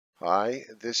Hi,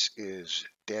 this is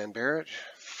Dan Barrett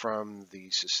from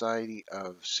the Society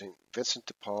of St. Vincent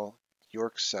de Paul,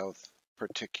 York South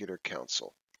Particular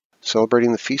Council,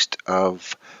 celebrating the feast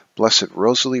of Blessed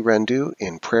Rosalie Rendu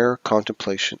in prayer,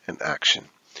 contemplation, and action.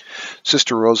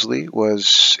 Sister Rosalie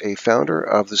was a founder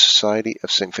of the Society of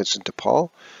St. Vincent de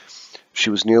Paul. She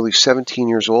was nearly 17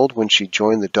 years old when she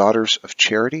joined the Daughters of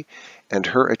Charity, and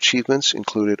her achievements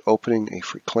included opening a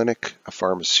free clinic, a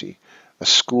pharmacy, a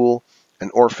school, an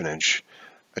orphanage,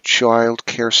 a child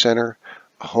care center,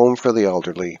 a home for the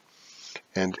elderly,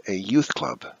 and a youth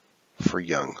club for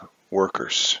young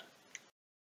workers.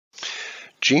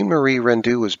 Jean-Marie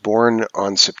Rendu was born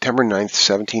on September 9,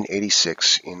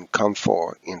 1786 in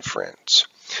Camfort in France.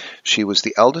 She was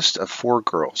the eldest of 4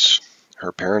 girls.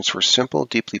 Her parents were simple,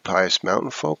 deeply pious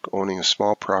mountain folk owning a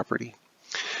small property.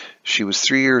 She was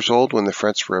 3 years old when the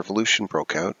French Revolution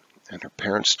broke out, and her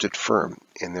parents stood firm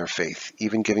in their faith,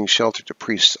 even giving shelter to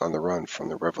priests on the run from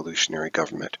the revolutionary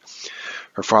government.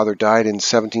 Her father died in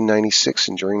 1796,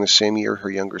 and during the same year her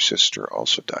younger sister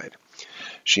also died.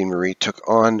 Jean-Marie took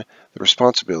on the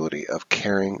responsibility of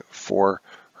caring for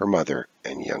her mother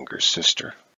and younger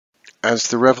sister. As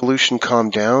the revolution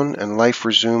calmed down and life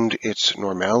resumed its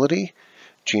normality,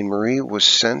 Jean-Marie was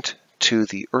sent to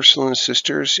the Ursuline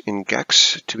sisters in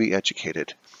Gex to be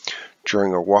educated.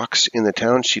 During her walks in the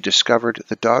town, she discovered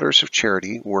the Daughters of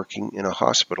Charity working in a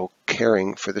hospital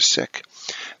caring for the sick.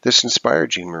 This inspired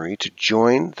Jean-Marie to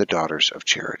join the Daughters of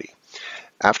Charity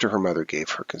after her mother gave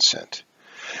her consent.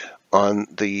 On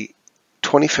the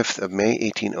 25th of May,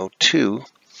 1802,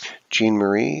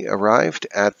 Jean-Marie arrived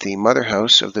at the mother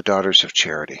house of the Daughters of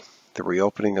Charity. The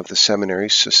reopening of the seminary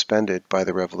suspended by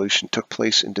the Revolution took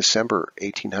place in December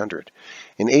 1800.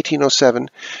 In 1807,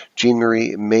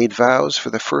 Jean-Marie made vows for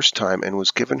the first time and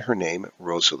was given her name,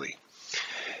 Rosalie.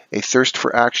 A thirst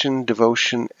for action,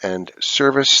 devotion, and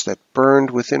service that burned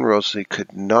within Rosalie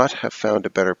could not have found a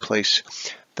better place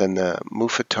than the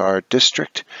Mouffetard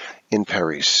district in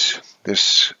Paris.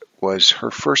 This was her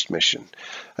first mission,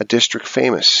 a district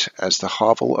famous as the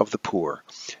hovel of the poor,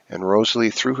 and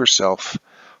Rosalie threw herself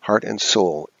heart and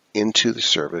soul into the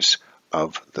service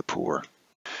of the poor.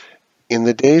 In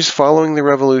the days following the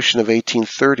Revolution of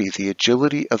 1830, the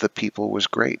agility of the people was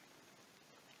great.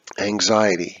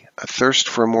 Anxiety, a thirst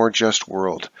for a more just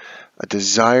world, a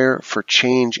desire for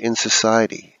change in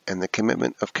society, and the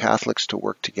commitment of Catholics to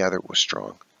work together was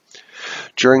strong.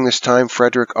 During this time,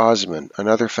 Frederick Osman,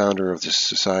 another founder of the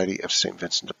Society of St.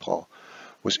 Vincent de Paul,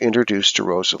 was introduced to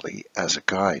Rosalie as a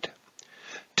guide.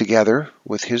 Together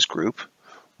with his group,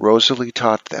 Rosalie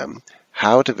taught them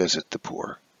how to visit the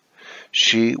poor.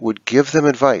 She would give them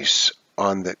advice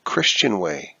on the Christian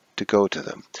way to go to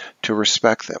them, to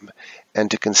respect them, and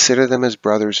to consider them as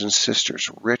brothers and sisters,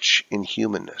 rich in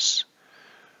humanness.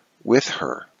 With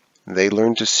her, they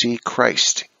learned to see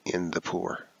Christ in the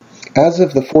poor. As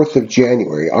of the 4th of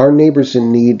January, our neighbors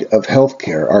in need of health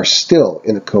care are still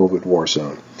in a COVID war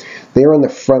zone. They are on the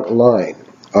front line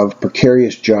of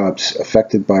precarious jobs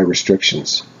affected by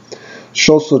restrictions.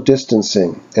 Social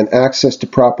distancing and access to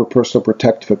proper personal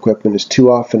protective equipment is too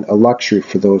often a luxury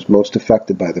for those most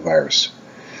affected by the virus.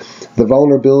 The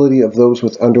vulnerability of those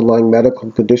with underlying medical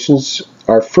conditions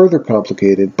are further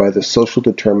complicated by the social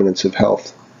determinants of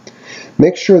health.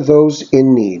 Make sure those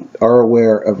in need are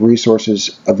aware of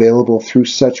resources available through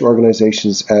such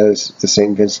organizations as the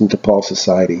St. Vincent de Paul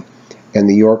Society and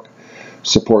the York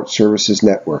Support Services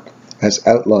Network, as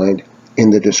outlined in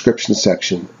the description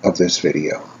section of this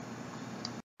video.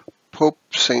 Pope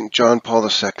St. John Paul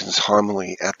II's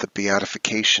homily at the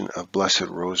beatification of Blessed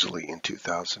Rosalie in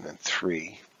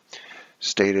 2003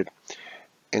 stated,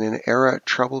 "In an era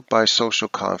troubled by social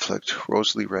conflict,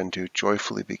 Rosalie Rendu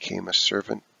joyfully became a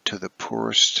servant to the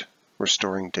poorest,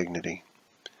 restoring dignity."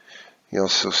 He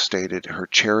also stated her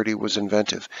charity was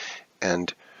inventive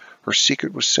and her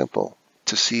secret was simple,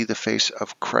 to see the face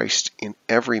of Christ in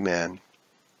every man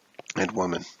and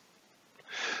woman.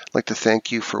 I'd like to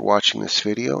thank you for watching this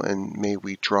video, and may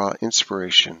we draw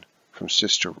inspiration from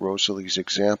Sister Rosalie's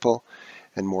example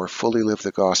and more fully live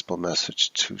the gospel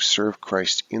message to serve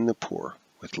Christ in the poor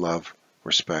with love,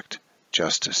 respect,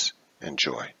 justice, and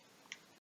joy.